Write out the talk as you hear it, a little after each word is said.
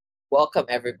Welcome,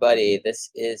 everybody. This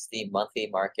is the monthly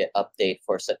market update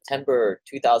for September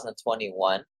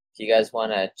 2021. If you guys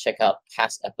want to check out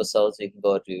past episodes, you can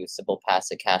go to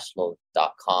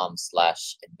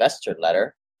simplepassivecashflow.com/investor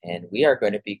letter. And we are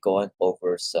going to be going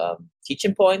over some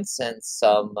teaching points and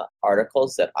some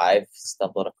articles that I've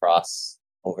stumbled across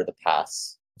over the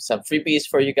past. Some freebies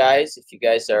for you guys if you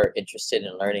guys are interested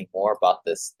in learning more about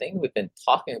this thing we've been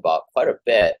talking about quite a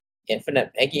bit.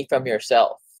 Infinite banking from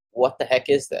yourself. What the heck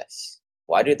is this?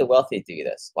 Why do the wealthy do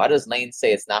this? Why does Lane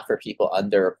say it's not for people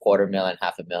under $250,000,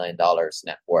 $500,000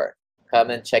 net worth? Come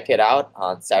and check it out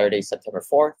on Saturday, September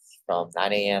 4th from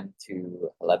 9 a.m.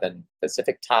 to 11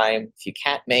 Pacific time. If you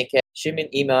can't make it, shoot me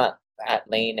an email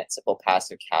at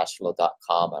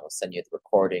lane@simplepassivecashflow.com. I will send you the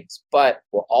recordings. But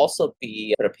we'll also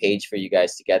be put a page for you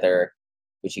guys together,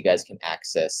 which you guys can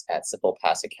access at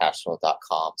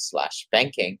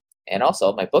simplepassivecashflow.com/banking. And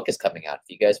also, my book is coming out. If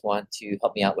you guys want to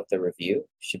help me out with the review,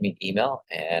 shoot me an email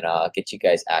and I'll get you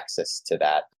guys access to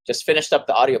that. Just finished up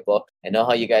the audiobook. I know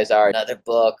how you guys are. Another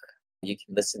book, you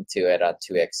can listen to it on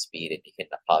 2x speed and you can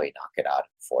probably knock it out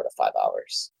in 4 to 5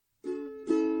 hours.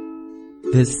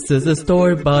 This is a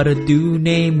story about a dude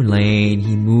named Lane.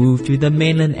 He moved to the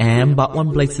mainland and bought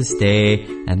one place to stay.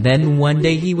 And then one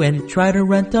day he went try to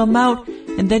rent them out.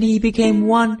 And then he became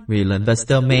one real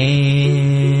investor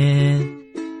man.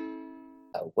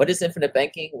 What is infinite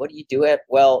banking? What do you do it?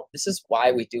 Well, this is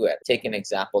why we do it. Take an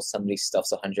example, somebody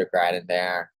stuffs 100 grand in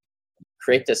there.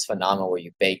 Create this phenomenon where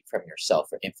you bank from yourself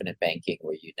for infinite banking,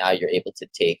 where you're able to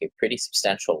take a pretty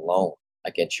substantial loan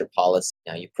against your policy.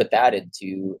 Now you put that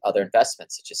into other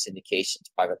investments such as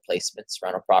syndications, private placements,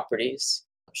 rental properties.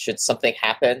 Should something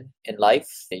happen in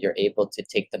life, you're able to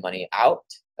take the money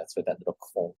out. That's where that little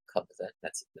cone comes in.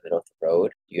 That's in the middle of the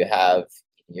road.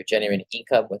 You're generating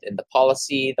income within the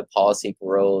policy. The policy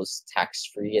grows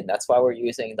tax-free, and that's why we're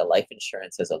using the life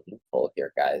insurance as a loophole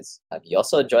here, guys. You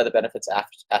also enjoy the benefits of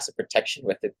asset protection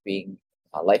with it being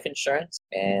life insurance,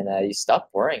 and you stop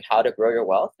worrying how to grow your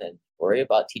wealth and worry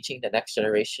about teaching the next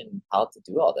generation how to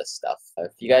do all this stuff.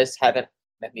 If you guys haven't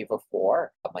met me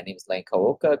before, my name is Lane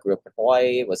Kaoka, grew up in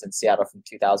Hawaii, was in Seattle from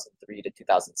 2003 to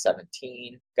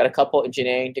 2017. Got a couple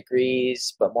engineering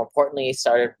degrees, but more importantly,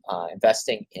 started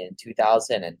investing in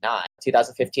 2009.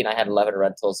 2015, I had 11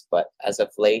 rentals, but as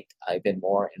of late, I've been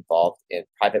more involved in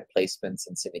private placements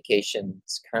and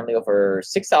syndications. Currently over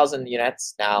 6,000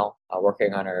 units now,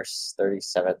 working on our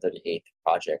 37th, 38th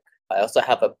project. I also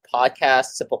have a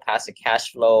podcast, Simple Passive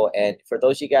Cash Flow. And for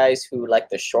those of you guys who like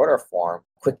the shorter form,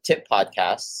 quick tip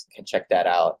podcasts, you can check that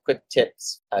out. Quick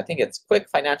tips. I think it's quick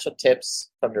financial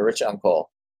tips from the rich uncle.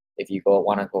 If you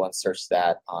want to go and search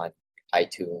that on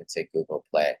iTunes and Google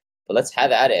Play. But let's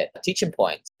have at it. Teaching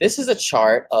points. This is a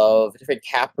chart of different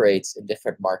cap rates in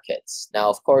different markets. Now,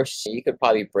 of course, you could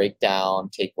probably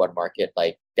take one market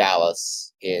like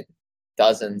Dallas in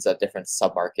dozens of different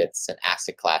submarkets and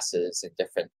asset classes and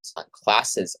different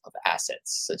classes of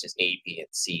assets, such as A, B, and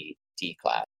C, D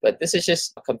class. But this is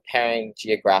just comparing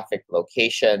geographic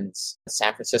locations.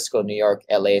 San Francisco, New York,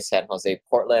 LA, San Jose,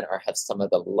 Portland have some of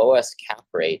the lowest cap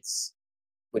rates,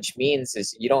 which means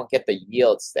is you don't get the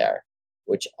yields there,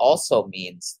 which also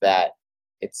means that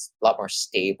it's a lot more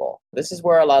stable. This is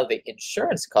where a lot of the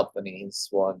insurance companies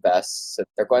will invest. So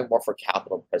they're going more for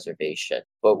capital preservation.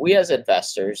 But we as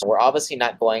investors, we're obviously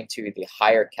not going to the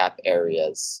higher cap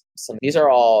areas. So these are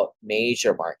all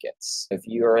major markets. If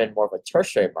you're in more of a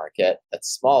tertiary market that's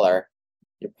smaller,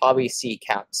 you'll probably see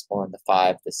caps more in the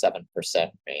 5 to 7%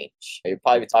 range. You're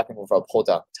probably talking over a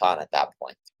podunk ton at that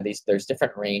point. There's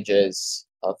different ranges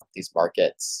of these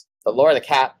markets. The lower the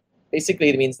cap, basically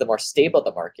it means the more stable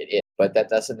the market is, but that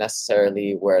doesn't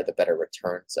necessarily where the better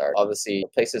returns are. Obviously, the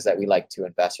places that we like to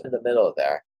invest are in the middle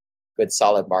there. Good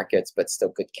solid markets, but still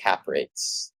good cap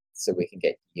rates so we can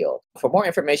get yield. For more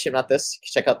information about this,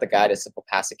 check out the guide at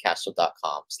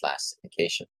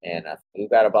simplepassivecashflow.com/syndication. And we've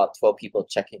got about 12 people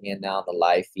checking in now on the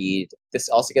live feed. This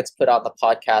also gets put on the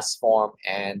podcast form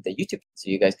and the YouTube, so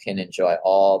you guys can enjoy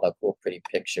all the cool, pretty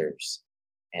pictures.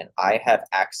 And I have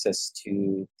access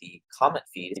to the comment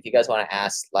feed. If you guys want to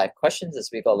ask live questions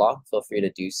as we go along, feel free to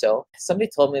do so. Somebody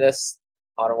told me this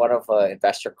on one of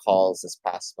investor calls this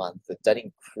past month, the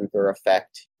Dunning-Kruger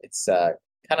effect. It's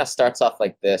kind of starts off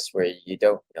like this, where you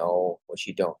don't know what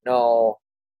you don't know,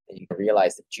 and you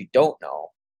realize that you don't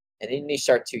know. And then you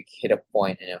start to hit a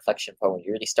point, an inflection point, when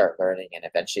you really start learning and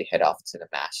eventually head off to the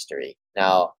mastery.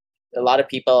 Now, a lot of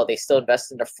people, they still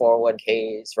invest in their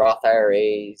 401ks, Roth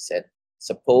IRAs, and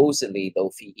supposedly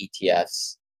low-fee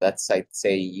ETFs. That's like,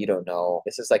 say you don't know.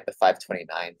 This is like the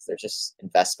 529s. They're just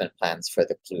investment plans for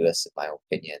the clueless, in my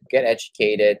opinion. Get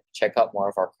educated, check out more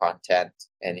of our content.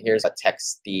 And here's a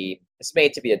text theme. It's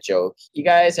made to be a joke. You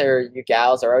guys or you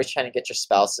gals are always trying to get your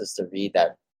spouses to read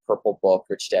that purple book,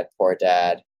 Rich Dad Poor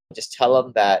Dad. Just tell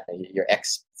them that your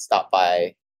ex stopped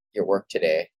by your work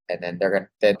today, and then they're going to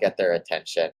then get their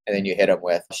attention. And then you hit them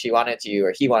with, she wanted you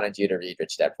or he wanted you to read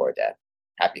Rich Dad Poor Dad.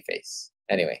 Happy face.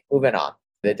 Anyway, moving on.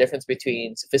 The difference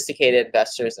between sophisticated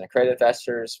investors and accredited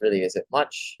investors really isn't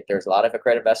much. There's a lot of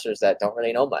accredited investors that don't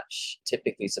really know much.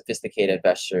 Typically, sophisticated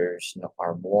investors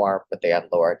are more, but they have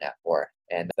lower net worth.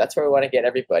 And that's where we want to get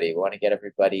everybody. We want to get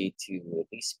everybody to at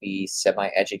least be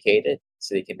semi-educated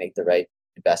so they can make the right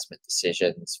investment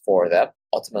decisions for them.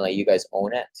 Ultimately, you guys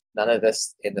own it. None of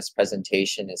this in this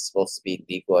presentation is supposed to be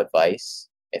legal advice.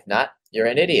 If not, you're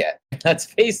an idiot. Let's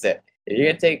face it. If you're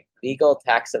going to take legal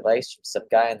tax advice from some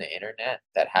guy on the internet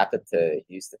that happened to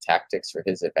use the tactics for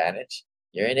his advantage,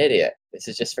 you're an idiot. This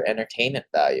is just for entertainment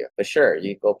value. But sure,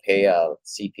 you can go pay a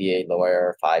CPA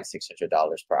lawyer $500-$600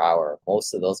 per hour.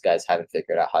 Most of those guys haven't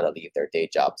figured out how to leave their day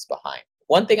jobs behind.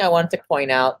 One thing I wanted to point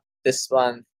out this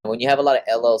month, when you have a lot of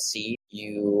LLC,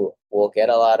 you will get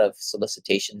a lot of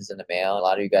solicitations in the mail. A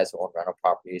lot of you guys who own rental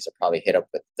properties are probably hit up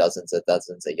with dozens of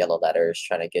yellow letters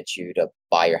trying to get you to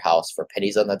buy your house for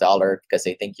pennies on the dollar because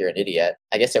they think you're an idiot.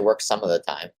 I guess it works some of the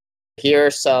time. Here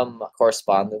are some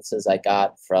correspondences I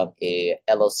got from a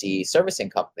LLC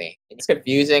servicing company. It's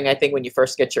confusing. I think when you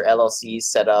first get your LLC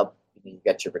set up, you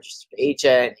get your registered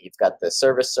agent, you've got the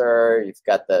servicer, you've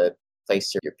got the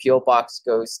place your PO box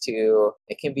goes to.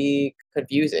 It can be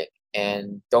confusing.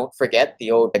 And don't forget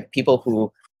the old people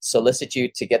who solicit you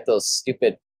to get those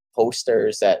stupid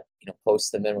posters that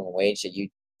post the minimum wage that you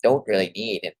don't really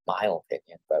need, in my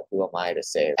opinion, but who am I to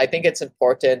say? I think it's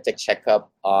important to check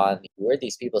up on where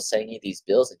these people sending you these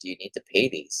bills and do you need to pay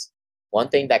these? One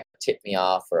thing that tipped me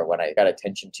off, or when I got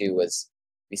attention to, was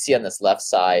we see on this left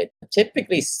side,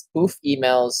 typically spoof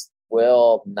emails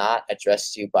will not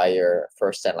address you by your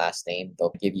first and last name.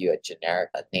 They'll give you a generic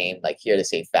name, like here they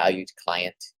say valued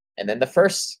client. And then the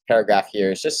first paragraph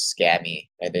here is just scammy.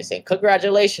 And they're saying,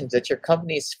 congratulations, it's your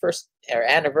company's first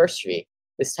anniversary.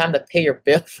 It's time to pay your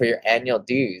bill for your annual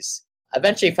dues. I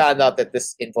eventually found out that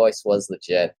this invoice was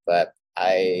legit, but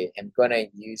I am going to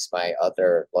use my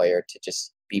other lawyer to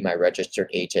just be my registered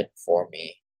agent for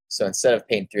me. So instead of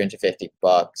paying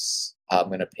 $350, I'm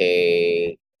going to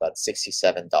pay about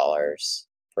 $67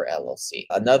 per LLC.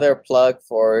 Another plug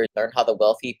for learn how the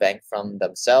wealthy bank from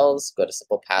themselves. Go to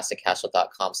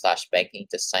simplepassivecashflow.com/banking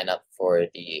to sign up for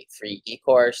the free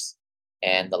e-course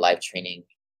and the live training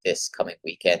this coming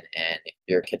weekend. And if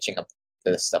you're catching up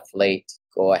to this stuff late,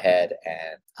 go ahead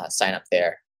and sign up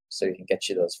there so you can get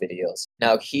you those videos.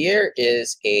 Now here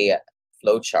is a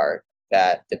flowchart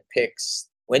that depicts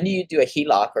when do you do a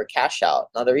HELOC or cash out.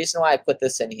 Now the reason why I put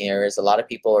this in here is a lot of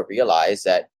people realize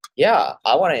that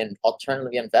I want to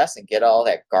alternatively invest and get all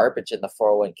that garbage in the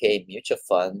 401k mutual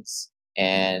funds.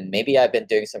 And maybe I've been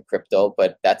doing some crypto,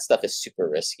 but that stuff is super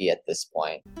risky at this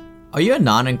point. Are you a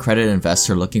non-accredited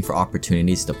investor looking for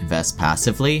opportunities to invest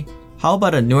passively? How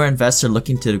about a newer investor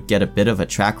looking to get a bit of a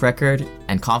track record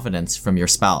and confidence from your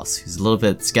spouse, who's a little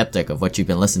bit skeptic of what you've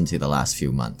been listening to the last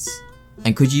few months?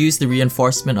 And could you use the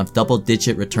reinforcement of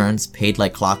double-digit returns paid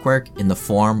like clockwork in the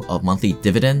form of monthly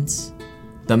dividends?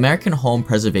 The American Home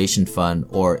Preservation Fund,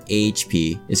 or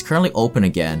AHP, is currently open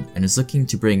again and is looking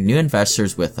to bring new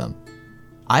investors with them.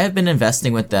 I have been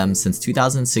investing with them since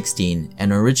 2016,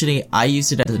 and originally I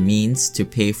used it as a means to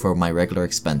pay for my regular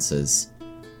expenses.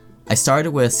 I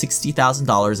started with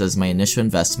 $60,000 as my initial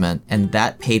investment, and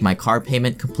that paid my car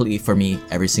payment completely for me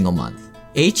every single month.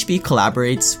 AHP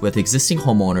collaborates with existing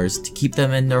homeowners to keep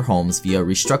them in their homes via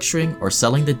restructuring or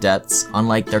selling the debts,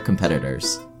 unlike their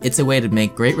competitors. It's a way to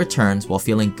make great returns while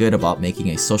feeling good about making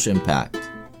a social impact.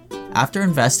 After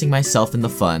investing myself in the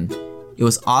fund, it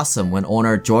was awesome when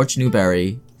owner George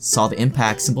Newberry saw the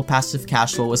impact Simple Passive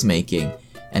Cashflow was making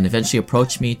and eventually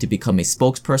approached me to become a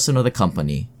spokesperson of the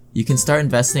company. You can start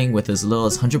investing with as little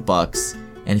as $100,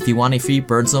 and if you want a free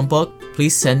Burn Zone book,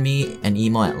 please send me an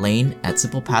email at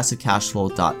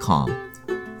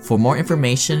lane@simplepassivecashflow.com. For more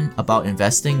information about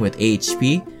investing with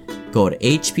AHP, go to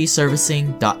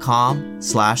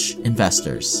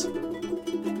hpservicing.com/investors.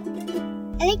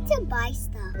 I like to buy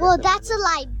stuff. Well, that's a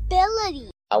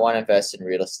liability. I want to invest in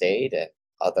real estate and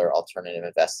other alternative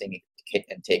investing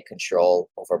and take control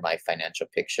over my financial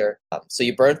picture. So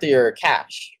you burn through your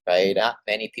cash, right? Not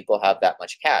many people have that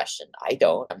much cash, and I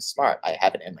don't. I'm smart. I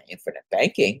have it in my infinite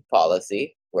banking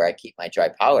policy where I keep my dry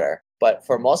powder. But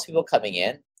for most people coming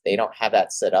in, they don't have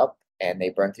that set up, and they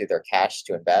burn through their cash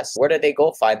to invest, where do they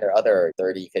go find their other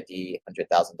 30, 50,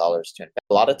 $100,000 to invest?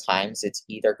 A lot of times it's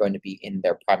either going to be in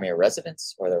their primary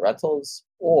residence or their rentals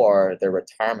or their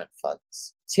retirement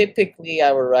funds. Typically,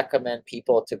 I would recommend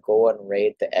people to go and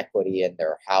raid the equity in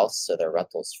their house or their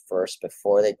rentals first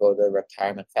before they go to the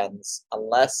retirement funds,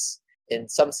 unless in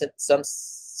some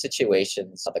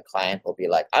situations, the client will be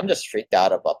like, I'm just freaked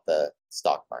out about the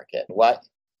stock market. What?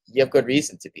 You have good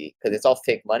reason to be, because it's all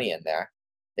fake money in there.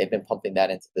 They've been pumping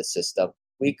that into the system.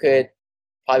 We could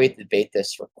probably debate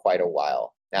this for quite a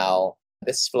while. Now,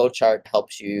 this flowchart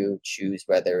helps you choose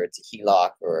whether it's a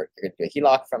HELOC or you're going to do a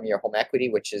HELOC from your home equity,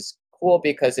 which is cool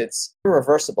because it's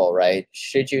reversible, right?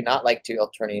 Should you not like to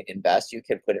alternate invest, you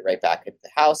can put it right back into the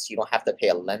house. You don't have to pay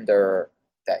a lender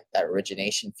that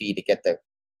origination fee to get the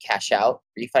cash out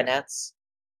refinance,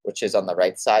 which is on the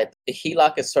right side. The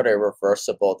HELOC is sort of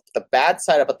reversible. The bad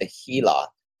side about the HELOC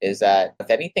is that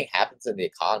if anything happens in the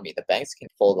economy, the banks can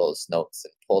pull those notes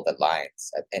and pull the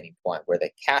lines at any point. Where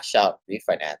they cash out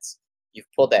refinance,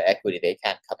 you've pulled that equity, they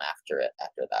can't come after it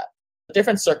after that.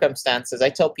 Different circumstances, I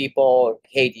tell people,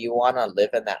 hey, do you want to live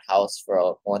in that house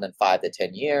for more than 5 to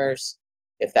 10 years?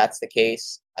 If that's the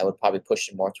case, I would probably push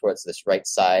you more towards this right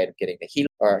side of getting the HELOC,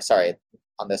 or sorry,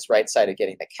 on this right side of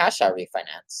getting the cash out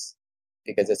refinance,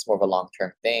 because it's more of a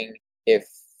long-term thing. If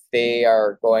they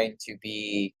are going to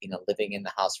be, living in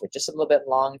the house for just a little bit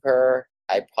longer,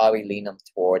 I'd probably lean them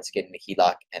towards getting the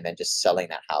HELOC and then just selling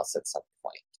that house at some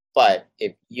point. But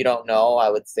if you don't know, I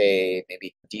would say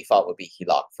maybe default would be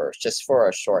HELOC first, just for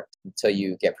a short, until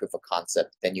you get proof of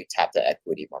concept. Then you tap the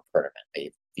equity more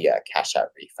permanently via cash out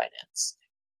refinance.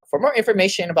 For more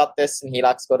information about this and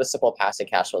HELOCs, go to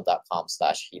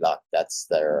simplepassivecashflow.com/HELOC. That's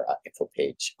their info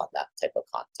page on that type of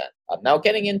content. Now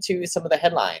getting into some of the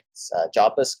headlines.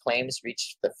 Jobless claims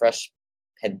reached the fresh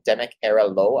pandemic era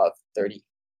low of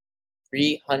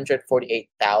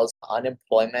 348,000.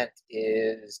 Unemployment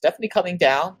is definitely coming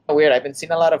down. Weird. I've been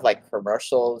seeing a lot of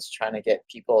commercials trying to get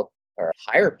people or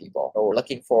hire people. Or we're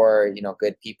looking for,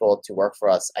 good people to work for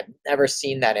us. I've never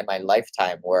seen that in my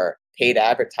lifetime, where paid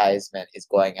advertisement is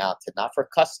going out to not for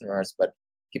customers, but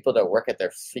people that work at their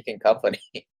freaking company.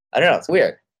 I don't know. It's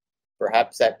weird.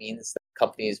 Perhaps that means that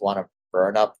companies want to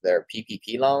burn up their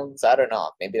PPP loans. I don't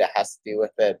know. Maybe that has to do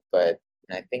with it, but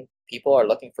I think people are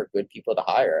looking for good people to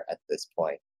hire at this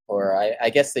point. Or I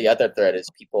guess the other thread is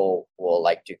people will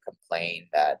like to complain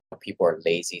that people are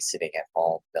lazy sitting at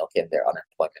home milking their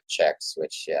unemployment checks,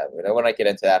 which, we don't want to get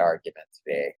into that argument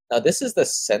today. Now, this is the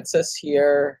census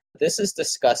here. This is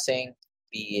discussing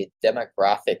the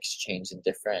demographics change in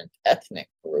different ethnic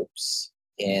groups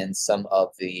in some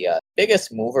of the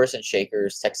biggest movers and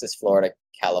shakers: Texas, Florida,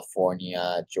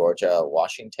 California, Georgia,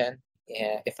 Washington.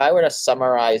 And if I were to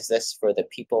summarize this for the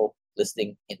people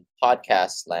listening in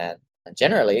podcast land,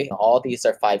 generally, all these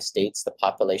are 5 states. The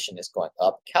population is going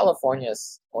up. California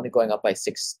is only going up by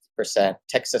 6%.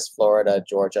 Texas, Florida,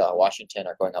 Georgia, Washington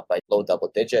are going up by low double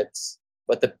digits.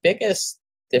 But the biggest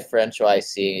differential I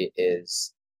see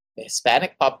is the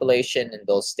Hispanic population in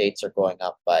those states are going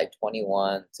up by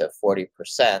 21 to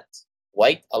 40%.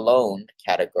 White alone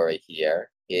category here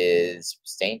is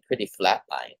staying pretty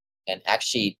flatline and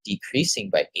actually decreasing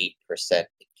by 8%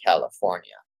 in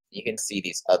California. You can see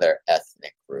these other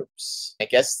ethnic groups. I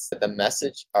guess the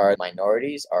message are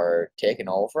minorities are taking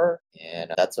over, and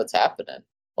that's what's happening.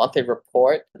 Monthly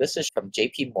report. This is from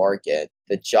JP Morgan.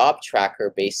 The job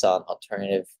tracker based on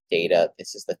alternative data.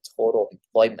 This is the total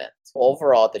employment.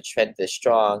 Overall, the trend is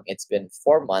strong. It's been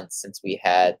 4 months since we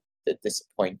had the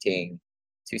disappointing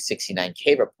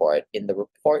 269K report. In the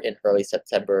report in early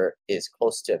September is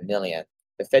close to 1 million.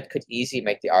 The Fed could easily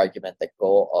make the argument that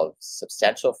goal of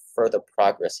substantial further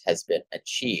progress has been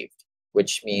achieved,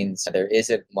 which means there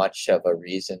isn't much of a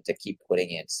reason to keep putting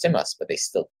in stimulus, but they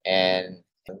still. And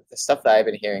the stuff that I've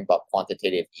been hearing about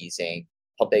quantitative easing,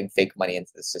 pumping fake money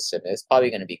into the system is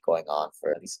probably going to be going on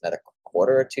for at least another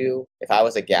quarter or two. If I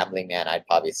was a gambling man, I'd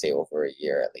probably say over a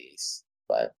year at least.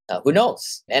 But who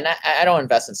knows? And I don't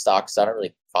invest in stocks, so I don't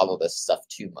really follow this stuff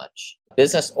too much.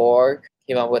 Business.org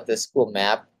came out with this cool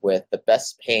map with the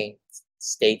best paying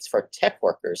states for tech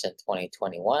workers in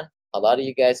 2021. A lot of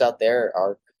you guys out there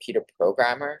are computer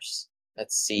programmers.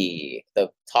 Let's see.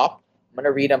 The top, I'm going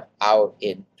to read them out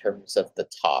in terms of the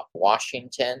top.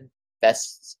 Washington,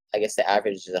 best, I guess the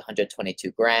average is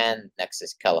 122 grand. Next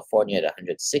is California at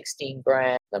 116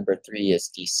 grand. Number 3 is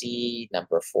DC.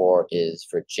 Number 4 is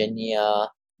Virginia.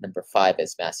 Number 5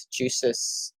 is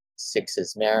Massachusetts. 6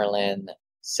 is Maryland.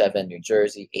 7, New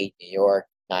Jersey. 8, New York.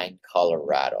 9,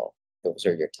 Colorado. Those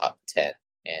are your top 10.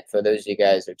 And for those of you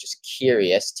guys who are just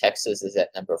curious, Texas is at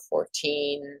number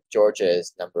 14, Georgia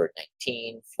is number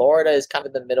 19, Florida is kind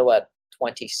of in the middle at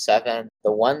 27.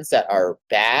 The ones that are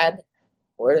bad,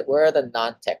 where are the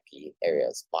non-tech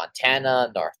areas?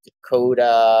 Montana, North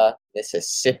Dakota,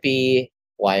 Mississippi,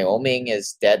 Wyoming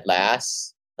is dead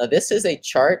last. Now, this is a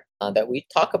chart that we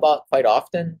talk about quite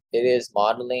often. It is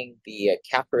modeling the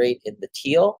cap rate in the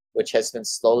teal, which has been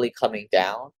slowly coming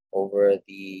down over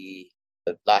the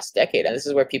last decade. And this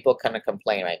is where people kind of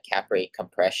complain, right? Cap rate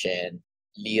compression,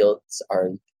 yields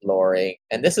are lowering.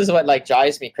 And this is what like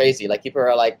drives me crazy. Like people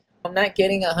are like, I'm not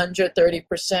getting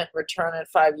 130% return in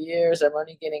 5 years. I'm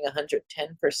only getting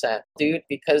 110%. Dude,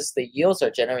 because the yields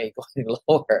are generally going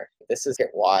lower. This is get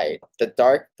wide. The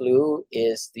dark blue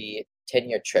is the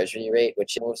 10-year treasury rate,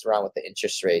 which moves around with the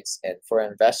interest rates. And for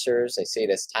investors, I say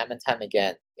this time and time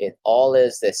again, it all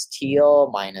is this teal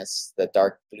minus the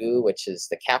dark blue, which is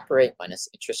the cap rate minus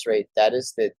interest rate. That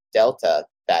is the delta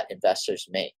that investors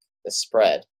make, the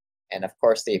spread. And of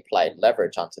course, they apply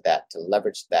leverage onto that to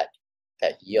leverage that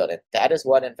yield. And that is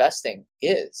what investing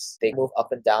is. They move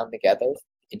up and down together.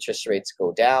 Interest rates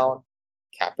go down,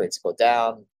 cap rates go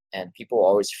down, and people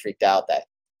always freaked out that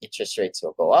interest rates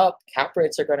will go up, cap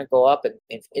rates are going to go up. And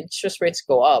if interest rates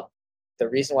go up, the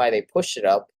reason why they push it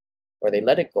up or they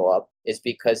let it go up is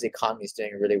because the economy is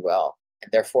doing really well.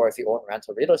 And therefore, if you own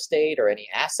rental real estate or any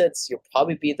assets, you'll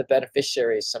probably be the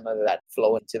beneficiary of some of that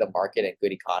flow into the market and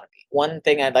good economy. One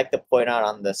thing I'd like to point out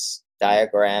on this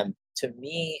diagram, to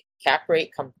me, cap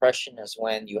rate compression is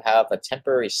when you have a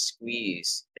temporary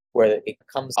squeeze where it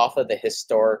comes off of the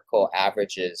historical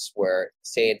averages where,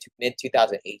 say, in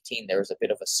mid-2018, there was a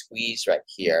bit of a squeeze right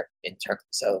here in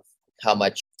terms of how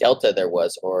much delta there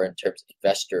was or in terms of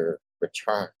investor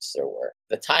returns there were.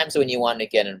 The times when you want to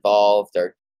get involved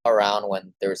are around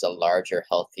when there's a larger,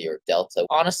 healthier delta.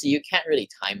 Honestly, you can't really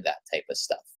time that type of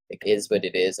stuff. It is what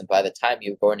it is. And by the time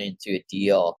you're going into a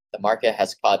deal, the market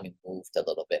has probably moved a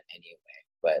little bit anyway.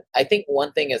 But I think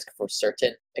one thing is for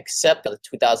certain, except the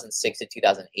 2006 to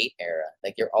 2008 era,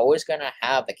 like you're always going to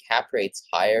have the cap rates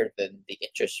higher than the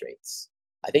interest rates.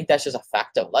 I think that's just a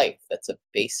fact of life. That's a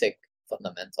basic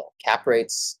fundamental. Cap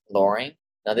rates lowering.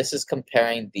 Now this is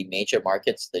comparing the major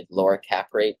markets, the lower cap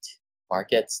rate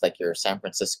markets, like your San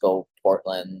Francisco,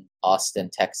 Portland, Austin,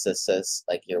 Texas,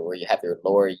 like where you have your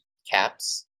lower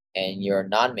caps, and your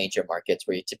non-major markets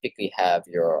where you typically have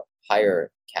your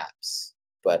higher caps.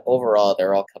 But overall,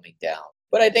 they're all coming down.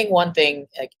 But I think one thing,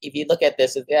 like if you look at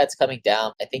this, yeah, it's coming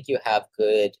down. I think you have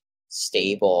good,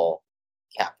 stable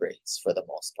cap rates for the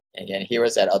most part. And again, here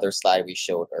was that other slide we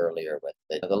showed earlier with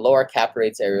the lower cap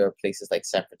rates area, places like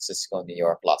San Francisco, New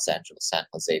York, Los Angeles, San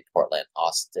Jose, Portland,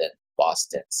 Austin,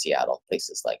 Boston, Seattle,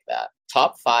 places like that.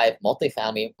 Top 5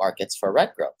 multifamily markets for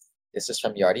rent growth. This is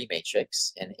from Yardi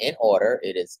Matrix. And in order,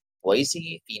 it is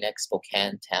Boise, Phoenix,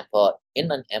 Spokane, Tampa,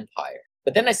 Inland Empire.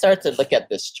 But then I started to look at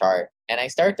this chart and I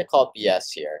started to call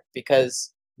BS here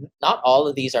because not all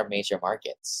of these are major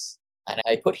markets. And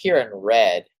I put here in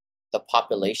red the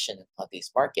population of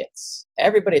these markets.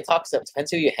 Everybody talks about, depends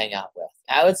who you hang out with.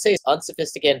 I would say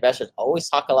unsophisticated investors always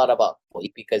talk a lot about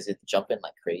Boise because it's jumping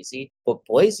like crazy. But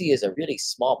Boise is a really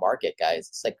small market, guys.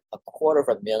 It's like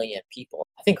 250,000 people.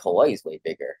 I think Hawaii is way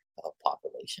bigger of a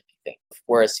population, I think.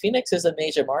 Whereas Phoenix is a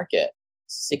major market.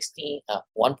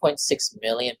 1.6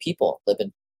 million people live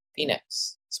in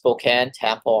Phoenix. Spokane,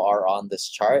 Tampa are on this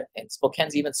chart, and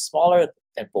Spokane's even smaller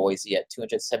than Boise at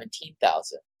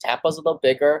 217,000. Tampa's a little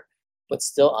bigger, but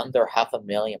still under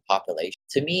 500,000 population.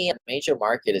 To me, a major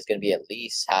market is going to be at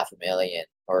least 500,000,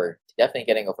 or definitely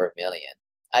getting over 1 million.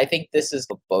 I think this is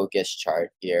a bogus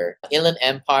chart here. Inland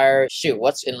Empire, shoot,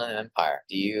 what's Inland Empire?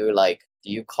 Do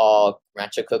you call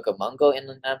Rancho Cucamonga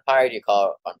Inland Empire? Do you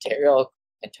call Ontario,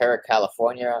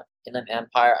 California Inland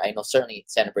Empire? I know certainly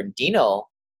San Bernardino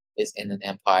is Inland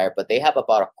Empire, but they have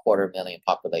about 250,000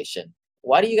 population.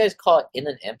 Why do you guys call it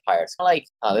Inland Empire? It's kind of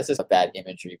like, this is a bad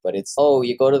imagery, but it's,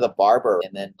 you go to the barber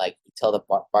and then like you tell the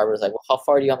barber's like, well, how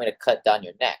far do you want me to cut down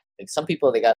your neck? Like some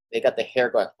people, they got the hair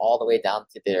going all the way down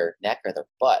to their neck or their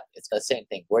butt. It's the same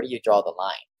thing. Where do you draw the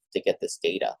line to get this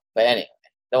data? But anyway,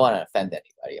 don't want to offend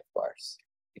anybody, of course.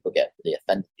 People get really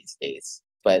offended these days.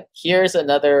 But here's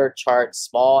another chart,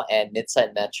 small and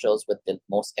mid-sized metros with the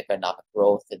most economic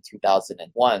growth in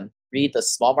 2001. Read the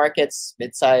small markets,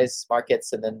 mid-sized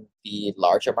markets, and then the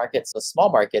larger markets. The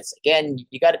small markets, again,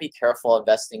 you got to be careful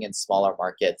investing in smaller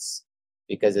markets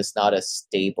because it's not as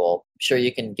stable. I'm sure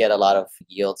you can get a lot of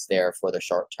yields there for the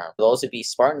short term. Those would be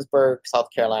Spartanburg, South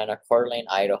Carolina, Coeur d'Alene,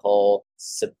 Idaho,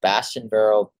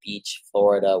 Sebastianville Beach,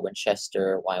 Florida,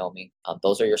 Winchester, Wyoming.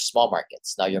 Those are your small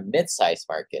markets. Now your mid-sized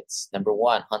markets, number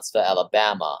 1, Huntsville,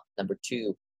 Alabama. Number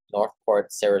 2, Northport,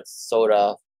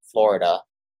 Sarasota, Florida.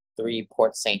 3,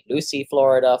 Port St. Lucie,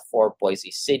 Florida. 4,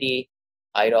 Boise City,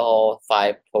 Idaho.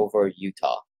 5, Provo,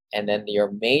 Utah. And then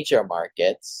your major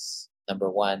markets, number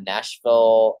 1,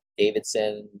 Nashville,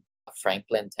 Davidson,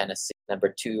 Franklin, Tennessee.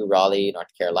 Number 2, Raleigh,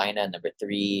 North Carolina. Number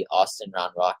 3, Austin,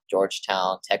 Round Rock,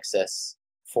 Georgetown, Texas.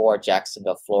 4,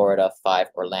 Jacksonville, Florida. 5,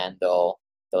 Orlando.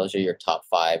 Those are your top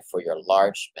 5 for your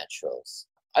large metros.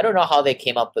 I don't know how they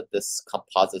came up with this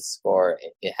composite score.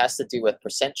 It has to do with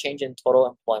percent change in total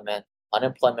employment,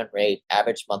 unemployment rate,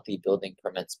 average monthly building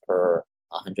permits per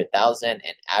 100,000,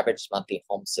 and average monthly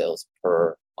home sales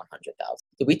per 100,000.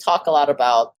 So we talk a lot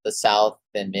about the South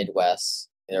and Midwest.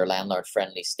 They're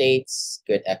landlord-friendly states,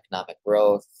 good economic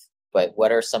growth. But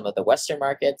what are some of the Western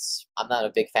markets? I'm not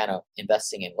a big fan of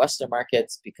investing in Western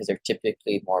markets because they're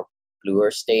typically more bluer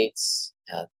states,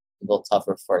 a little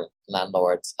tougher for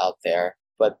landlords out there.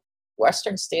 But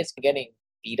Western states are getting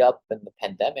beat up in the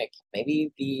pandemic.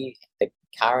 Maybe the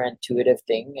counterintuitive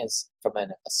thing is from a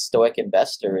stoic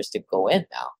investor is to go in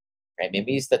now, right?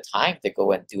 Maybe it's the time to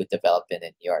go and do a development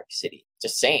in New York City.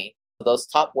 Just saying. Those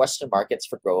top Western markets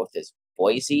for growth is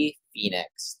Boise,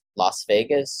 Phoenix, Las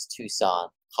Vegas, Tucson,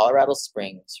 Colorado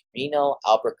Springs, Reno,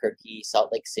 Albuquerque,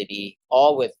 Salt Lake City,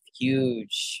 all with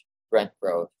huge rent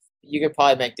growth. You could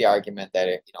probably make the argument that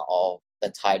all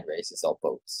the tide raises all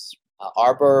boats.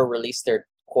 Arbor released their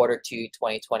Quarter 2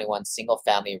 2021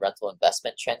 single-family rental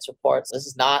investment trends reports. This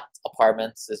is not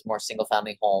apartments. This is more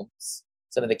single-family homes.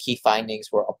 Some of the key findings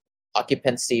were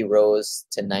occupancy rose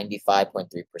to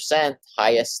 95.3%,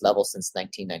 highest level since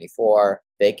 1994.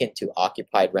 Vacant to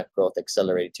occupied rent growth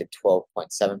accelerated to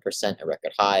 12.7%, a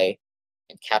record high,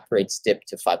 and cap rates dipped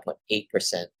to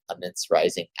 5.8% amidst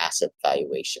rising asset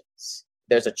valuations.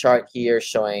 There's a chart here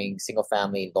showing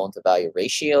single-family loan-to-value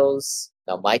ratios.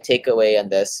 Now, my takeaway on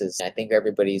this is I think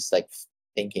everybody's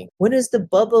thinking, when is the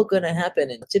bubble going to happen?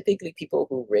 And typically people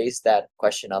who raise that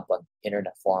question up on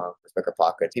internet forums,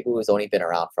 BiggerPockets, people who's only been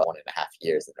around for 1.5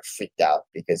 years and are freaked out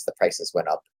because the prices went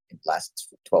up in the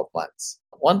last 12 months.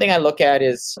 One thing I look at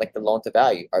is the loan to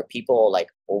value. Are people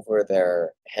over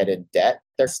their head in debt?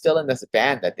 They're still in this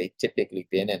band that they've typically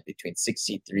been in between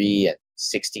 63 and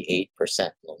 68%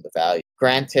 loan to value.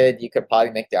 Granted, you could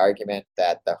probably make the argument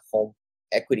that the home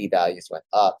equity values went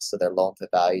up, so their loan to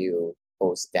value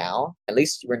goes down. At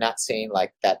least we're not saying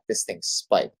that this thing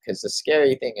spiked, because the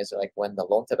scary thing is when the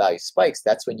loan to value spikes,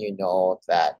 that's when you know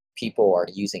that people are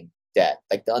using debt.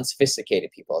 The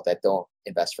unsophisticated people that don't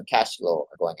invest for cash flow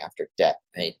are going after debt.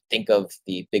 And think of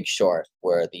The Big Short,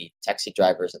 where the taxi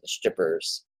drivers and the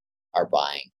strippers are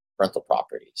buying rental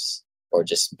properties or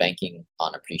just banking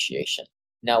on appreciation.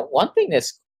 Now, one thing that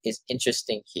is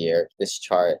interesting here, this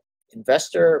chart,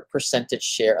 investor percentage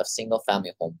share of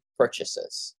single-family home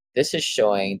purchases. This is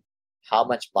showing how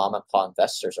much mom-and-pop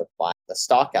investors are buying the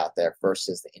stock out there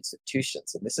versus the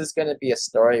institutions. And this is going to be a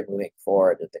story moving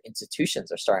forward that the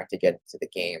institutions are starting to get into the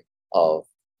game of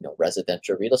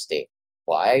residential real estate.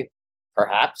 Why?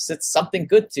 Perhaps it's something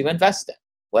good to invest in.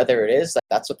 Whether it is,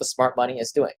 that's what the smart money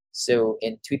is doing. So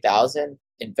in 2000,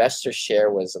 investor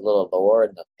share was a little lower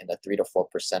in the 3 to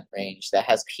 4% range. That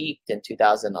has peaked in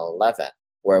 2011.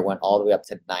 Where it went all the way up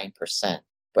to 9%.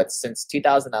 But since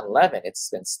 2011, it's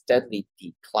been steadily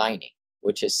declining,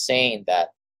 which is saying that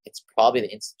it's probably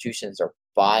the institutions are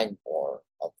buying more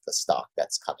of the stock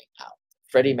that's coming out.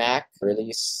 Freddie Mac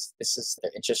released, this is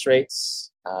their interest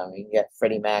rates. You can get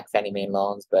Freddie Mac, Fannie Mae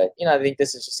loans, but I think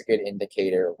this is just a good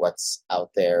indicator of what's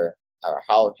out there or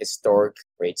how historic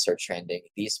rates are trending.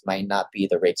 These might not be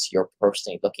the rates you're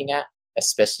personally looking at,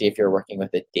 especially if you're working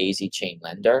with a daisy chain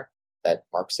lender that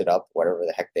marks it up whatever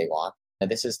the heck they want.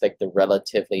 And this is the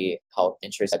relatively how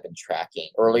interest have been tracking.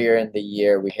 Earlier in the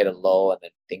year, we hit a low and then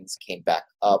things came back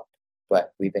up,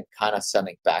 but we've been kind of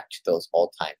selling back to those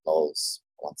all-time lows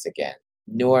once again.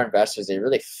 Newer investors, they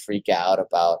really freak out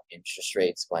about interest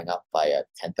rates going up by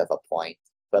 1/10 of a point.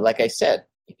 But like I said,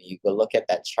 you go look at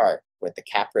that chart with the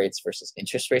cap rates versus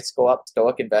interest rates go up.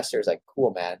 Stoic investors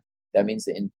cool, man. That means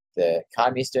the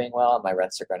economy is doing well and my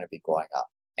rents are going to be going up.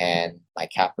 And my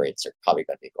cap rates are probably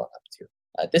going to be going up too.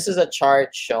 This is a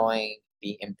chart showing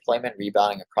the employment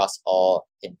rebounding across all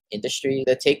industry.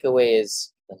 The takeaway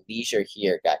is the leisure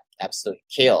here got absolutely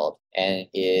killed and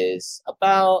is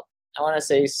about, I want to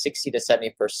say 60 to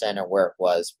 70% of where it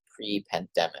was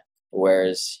pre-pandemic.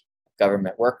 Whereas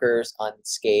government workers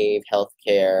unscathed,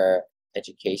 healthcare,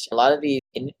 education. A lot of the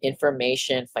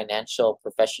information, financial,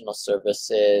 professional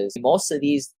services, most of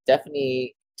these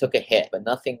definitely took a hit, but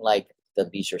nothing like the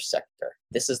leisure sector.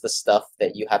 This is the stuff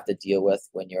that you have to deal with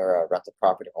when you're a rental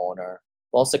property owner.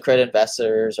 Most accredited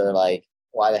investors are like,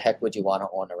 why the heck would you want to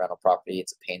own a rental property?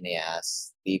 It's a pain in the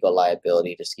ass. Legal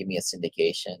liability, just give me a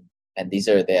syndication. And these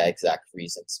are the exact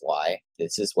reasons why.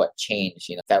 This is what changed.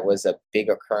 That was a big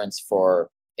occurrence for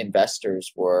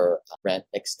investors, were rent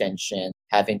extension,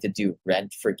 having to do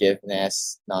rent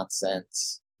forgiveness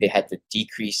nonsense. They had to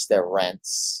decrease their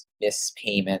rents, miss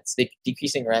payments,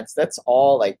 decreasing rents. That's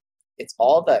all like, it's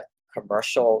all the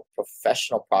commercial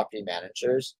professional property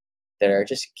managers that are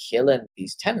just killing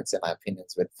these tenants, in my opinion,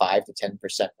 with 5 to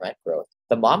 10% rent growth.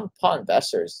 The mom and pop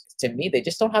investors, to me, they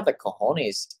just don't have the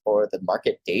cojones or the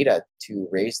market data to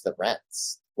raise the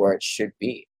rents where it should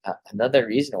be. Another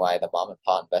reason why the mom and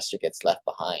pop investor gets left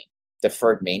behind.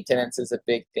 Deferred maintenance is a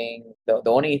big thing. The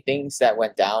only things that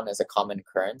went down as a common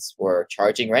occurrence were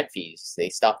charging rent fees. They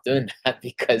stopped doing that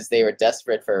because they were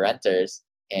desperate for renters,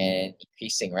 and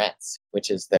increasing rents, which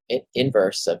is the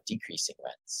inverse of decreasing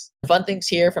rents. Fun things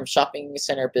here from shopping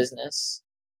center business.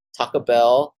 Taco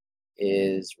Bell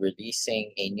is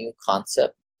releasing a new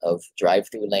concept of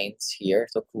drive-through lanes here.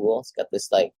 So cool. It's got this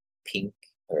like pink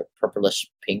or purplish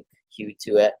pink hue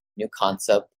to it. New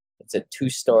concept. It's a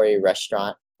 2-story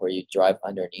restaurant where you drive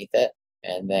underneath it.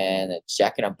 And then at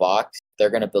Jack in a Box, they're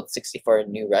going to build 64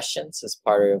 new restaurants as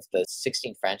part of the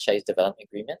 16 franchise development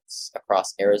agreements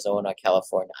across Arizona,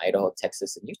 California, Idaho,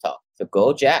 Texas, and Utah. So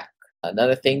go Jack.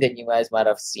 Another thing that you guys might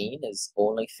have seen is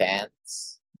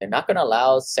OnlyFans. They're not going to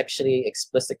allow sexually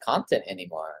explicit content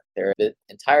anymore. Their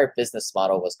entire business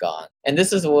model was gone. And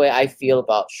this is the way I feel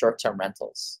about short-term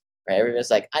rentals. Right?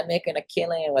 Everybody's like, I'm making a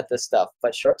killing with this stuff.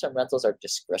 But short-term rentals are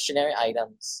discretionary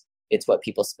items. It's what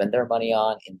people spend their money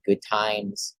on in good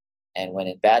times. And when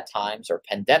in bad times or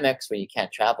pandemics where you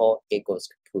can't travel, it goes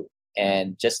kaput.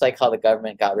 And just like how the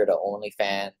government got rid of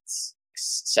OnlyFans,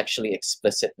 sexually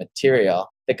explicit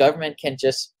material, the government can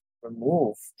just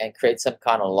remove and create some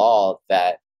kind of law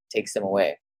that takes them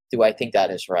away. Do I think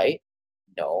that is right?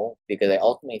 No, because I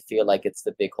ultimately feel like it's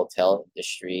the big hotel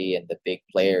industry and the big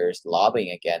players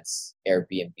lobbying against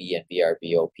Airbnb and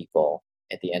VRBO people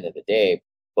at the end of the day.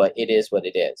 But it is what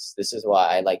it is. This is why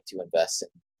I like to invest in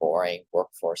boring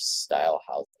workforce style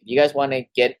housing. If you guys want to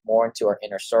get more into our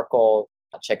inner circle,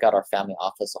 check out our family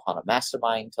office Ohana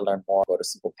Mastermind. To learn more, go to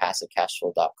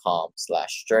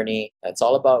simplepassivecashflow.com/journey. It's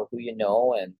all about who you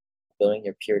know and building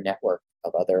your peer network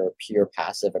of other pure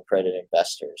passive accredited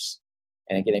investors.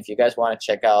 And again, if you guys want to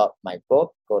check out my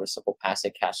book, go to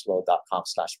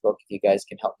simplepassivecashflow.com/book. If you guys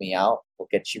can help me out, we'll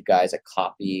get you guys a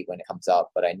copy when it comes out.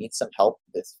 But I need some help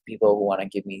with people who want to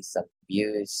give me some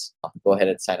views. Go ahead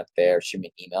and sign up there, shoot me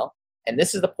an email. And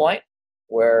this is the point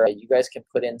where you guys can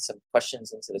put in some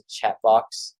questions into the chat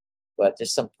box, but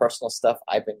just some personal stuff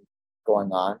I've been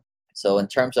going on. So in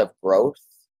terms of growth,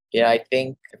 I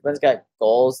think everyone's got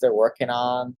goals they're working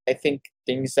on. I think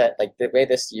things that, like the way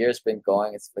this year's been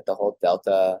going, it's with the whole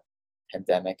Delta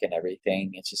pandemic and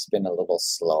everything, it's just been a little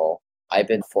slow. I've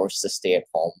been forced to stay at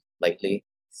home lately.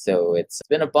 So it's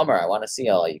been a bummer. I want to see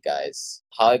all you guys.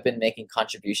 How I've been making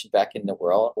contributions back in the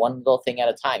world, one little thing at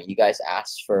a time. You guys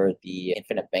asked for the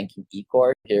Infinite Banking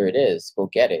eCourse. Here it is. Go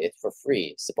get it. It's for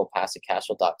free.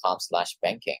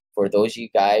 simplepassivecashflow.com/banking. For those of you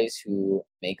guys who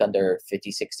make under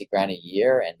 50, 60 grand a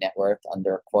year and net worth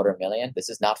under $250,000, this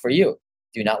is not for you.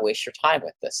 Do not waste your time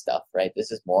with this stuff, right? This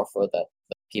is more for the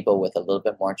people with a little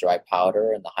bit more dry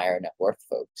powder and the higher net worth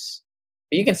folks.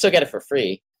 But you can still get it for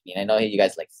free. I know you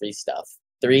guys like free stuff.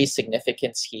 3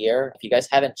 significance here. If you guys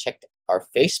haven't checked our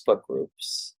Facebook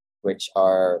groups, which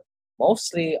are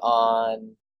mostly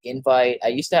on invite, I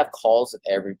used to have calls with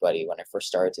everybody when I first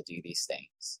started to do these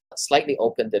things. I slightly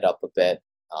opened it up a bit.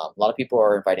 A lot of people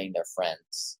are inviting their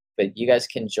friends, but you guys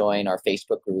can join our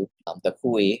Facebook group, the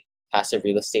Hui Passive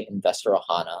Real Estate Investor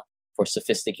Ohana, for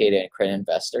sophisticated and accredited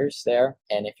investors there.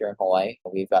 And if you're in Hawaii,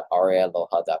 we've got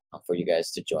arealoha.com for you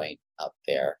guys to join up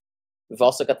there. We've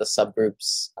also got the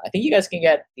subgroups. I think you guys can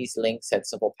get these links at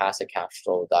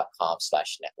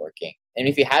simplepassivecashflow.com/networking. And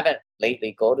if you haven't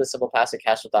lately, go to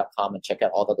simplepassivecashflow.com and check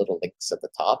out all the little links at the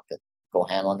top that go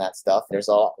ham on that stuff. There's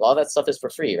a lot of that stuff is for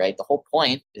free, right? The whole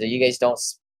point is that you guys don't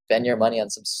spend your money on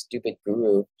some stupid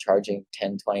guru charging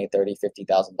 $10, $20, $30,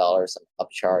 $50,000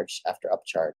 upcharge after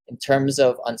upcharge. In terms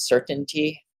of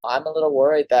uncertainty, I'm a little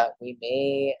worried that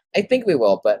I think we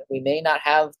will, but we may not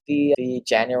have the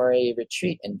January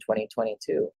retreat in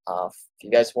 2022. If you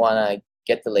guys want to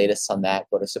get the latest on that,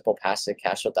 go to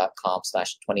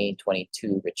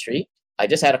simplepassivecashflow.com/2022 retreat. I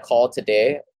just had a call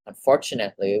today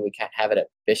Unfortunately, we can't have it at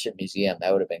Bishop Museum.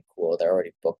 That would have been cool. They're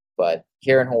already booked. But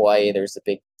here in Hawaii, there's a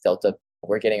big Delta.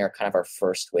 We're getting our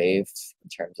first wave in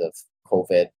terms of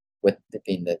COVID with it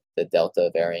being the Delta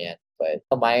variant. But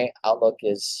my outlook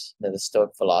is the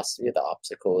Stoic philosophy, the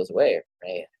obstacle is way,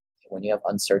 right? When you have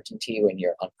uncertainty, when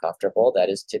you're uncomfortable, that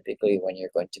is typically when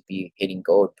you're going to be hitting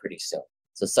gold pretty soon.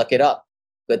 So suck it up.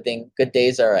 Good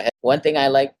days are ahead. One thing I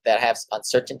like that has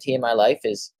uncertainty in my life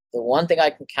is the one thing I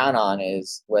can count on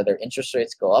is whether interest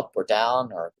rates go up or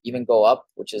down or even go up,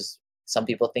 which is some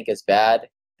people think is bad.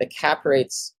 The cap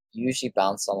rates usually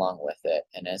bounce along with it.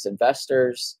 And as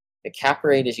investors, the cap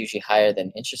rate is usually higher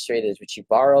than interest rate is which you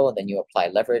borrow, and then you apply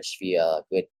leverage via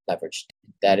good leverage.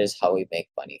 That is how we make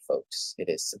money, folks. It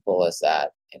is simple as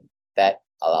that. And that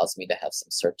allows me to have some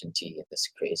certainty in this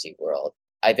crazy world.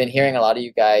 I've been hearing a lot of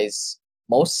you guys,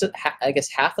 I guess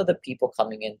half of the people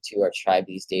coming into our tribe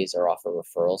these days are off of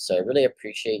referrals. So I really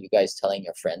appreciate you guys telling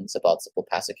your friends about Simple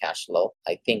Passive Cash Flow.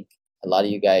 I think a lot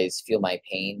of you guys feel my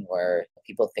pain where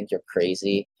people think you're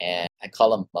crazy, and I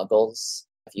call them muggles.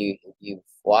 If you've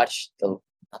watched not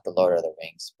the Lord of the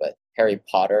Rings, but Harry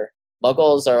Potter,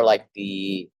 muggles are like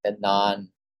the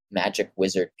non-magic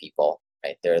wizard people,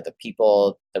 right? They're the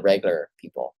people, the regular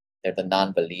people. They're the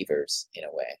non-believers in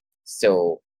a way.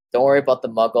 So don't worry about the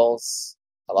muggles.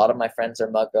 A lot of my friends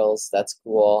are muggles. That's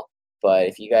cool. But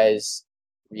if you guys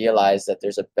realize that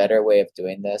there's a better way of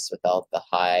doing this without the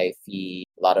high fee,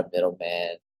 a lot of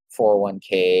middlemen,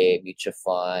 401k, mutual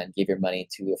fund, give your money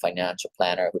to a financial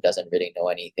planner who doesn't really know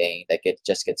anything, that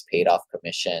just gets paid off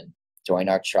commission, join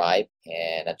our tribe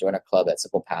and join our club at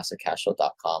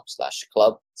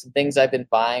simplepassivecashflow.com/club. Some things I've been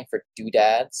buying for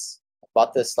doodads. I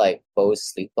bought this like Bose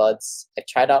sleep buds. I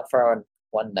tried out for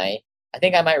one night. I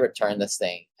think I might return this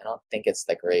thing. I don't think it's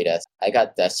the greatest. I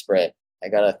got desperate. I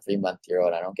got a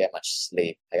 3-month-old. I don't get much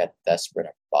sleep. I got desperate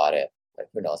and bought it. But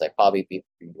who knows? I'd probably be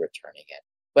returning it.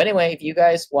 But anyway, if you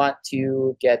guys want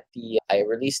to get I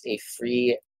released a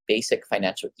free basic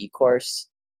financial e-course.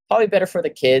 Probably better for the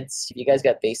kids. If you guys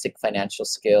got basic financial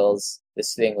skills,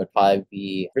 this thing would probably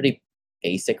be pretty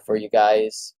basic for you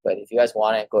guys. But if you guys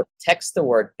want it, go text the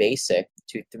word basic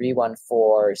to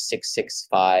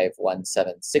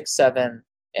 314-665-1767.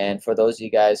 And for those of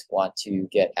you guys who want to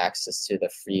get access to the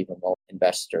free Remote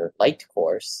Investor Lite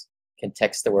course, you can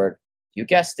text the word, you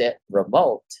guessed it,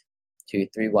 remote, to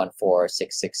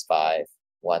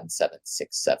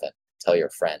 314-665-1767. Tell your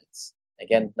friends.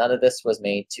 Again, none of this was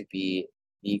made to be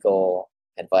legal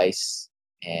advice,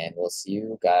 and we'll see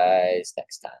you guys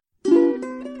next time.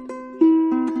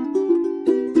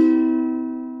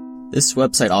 This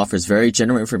website offers very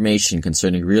general information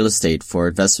concerning real estate for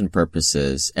investment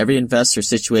purposes. Every investor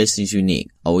situation is unique.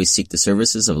 Always seek the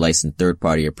services of licensed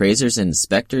third-party appraisers and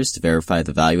inspectors to verify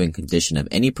the value and condition of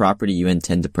any property you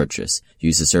intend to purchase.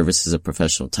 Use the services of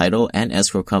professional title and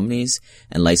escrow companies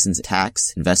and licensed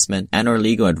tax, investment, and or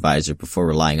legal advisor before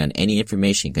relying on any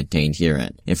information contained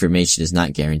herein. Information is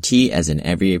not guaranteed, as in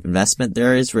every investment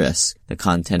there is risk. The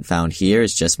content found here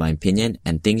is just my opinion,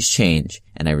 and things change,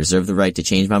 and I reserve the right to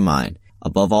change my mind.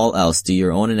 Above all else, do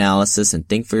your own analysis and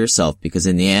think for yourself, because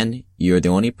in the end, you are the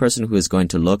only person who is going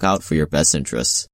to look out for your best interests.